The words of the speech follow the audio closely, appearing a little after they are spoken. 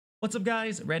What's up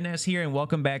guys, Rednass here and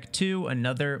welcome back to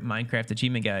another Minecraft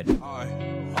achievement guide.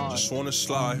 I just wanna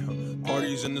slide,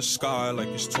 parties in the sky like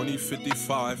it's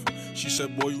 2055. She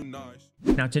said, boy, you nice.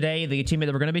 Now today, the achievement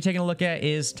that we're going to be taking a look at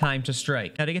is Time to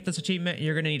Strike. Now to get this achievement,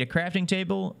 you're going to need a crafting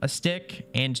table, a stick,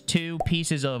 and 2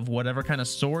 pieces of whatever kind of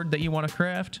sword that you want to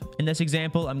craft. In this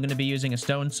example, I'm going to be using a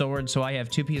stone sword, so I have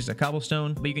 2 pieces of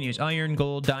cobblestone, but you can use iron,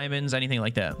 gold, diamonds, anything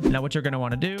like that. Now what you're going to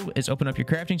want to do is open up your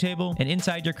crafting table, and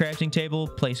inside your crafting table,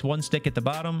 place 1 stick at the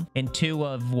bottom, and 2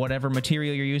 of whatever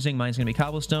material you're using. Mine's going to be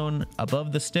cobblestone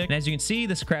above the stick. And as you can see,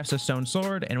 this crafts a stone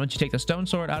sword, and once you take the stone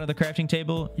sword out of the crafting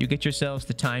table, you get yourselves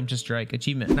the Time to Strike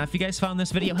achievement. Now if you guys found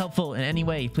this video helpful in any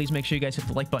way, please make sure you guys hit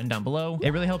the like button down below.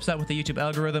 It really helps out with the YouTube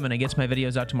algorithm and it gets my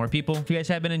videos out to more people. If you guys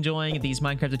have been enjoying these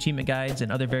Minecraft achievement guides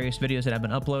and other various videos that I've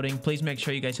been uploading, please make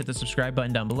sure you guys hit the subscribe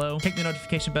button down below. Click the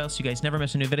notification bell so you guys never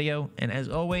miss a new video. And as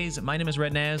always, my name is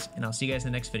Rednaz and I'll see you guys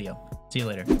in the next video. See you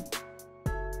later.